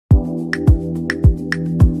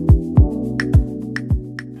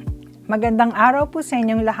Magandang araw po sa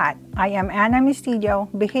inyong lahat. I am Anna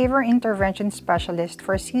Mestidio, Behavior Intervention Specialist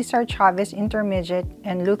for Cesar, Chavez Intermediate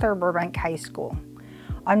and Luther Burbank High School.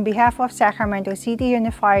 On behalf of Sacramento City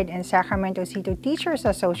Unified and Sacramento City Teachers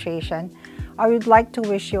Association, I would like to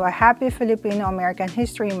wish you a happy Filipino-American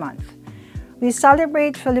History Month. We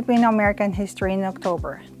celebrate Filipino-American history in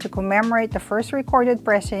October to commemorate the first recorded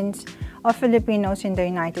presence of Filipinos in the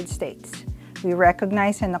United States. We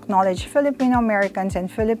recognize and acknowledge Filipino-Americans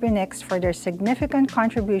and Filipinx for their significant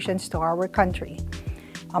contributions to our country.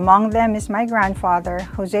 Among them is my grandfather,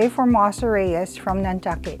 José Formoso Reyes from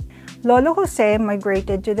Nantucket. Lolo José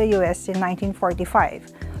migrated to the U.S. in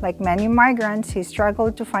 1945. Like many migrants, he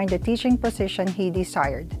struggled to find the teaching position he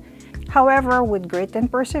desired. However, with grit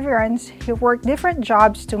and perseverance, he worked different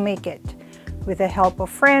jobs to make it. With the help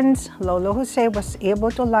of friends, Lolo José was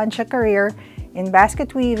able to launch a career in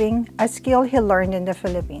basket weaving, a skill he learned in the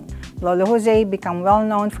Philippines. Lolo José became well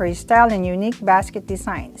known for his style and unique basket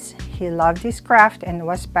designs. He loved his craft and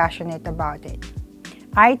was passionate about it.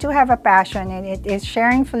 I too have a passion, and it is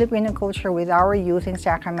sharing Filipino culture with our youth in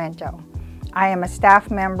Sacramento. I am a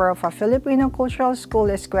staff member of a Filipino cultural school,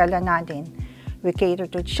 Eskwela Natin. We cater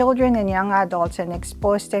to children and young adults and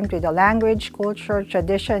expose them to the language, culture,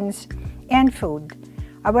 traditions, and food.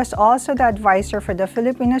 I was also the advisor for the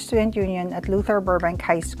Filipino Student Union at Luther Burbank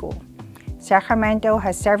High School. Sacramento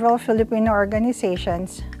has several Filipino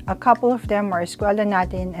organizations. A couple of them are Eskwela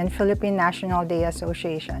Natin and Philippine National Day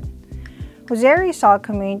Association. Jose Rizal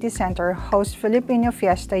Community Center hosts Filipino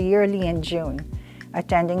Fiesta yearly in June.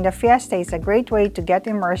 Attending the fiesta is a great way to get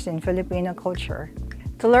immersed in Filipino culture.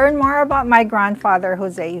 To learn more about my grandfather,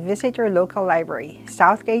 Jose, visit your local library.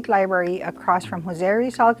 Southgate Library, across from Jose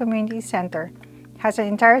Rizal Community Center, has an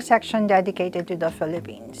entire section dedicated to the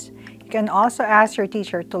Philippines. You can also ask your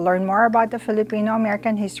teacher to learn more about the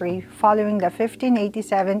Filipino-American history following the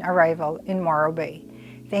 1587 arrival in Morro Bay.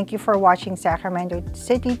 Thank you for watching Sacramento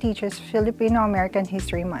City Teachers Filipino-American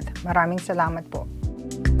History Month. Maraming salamat po.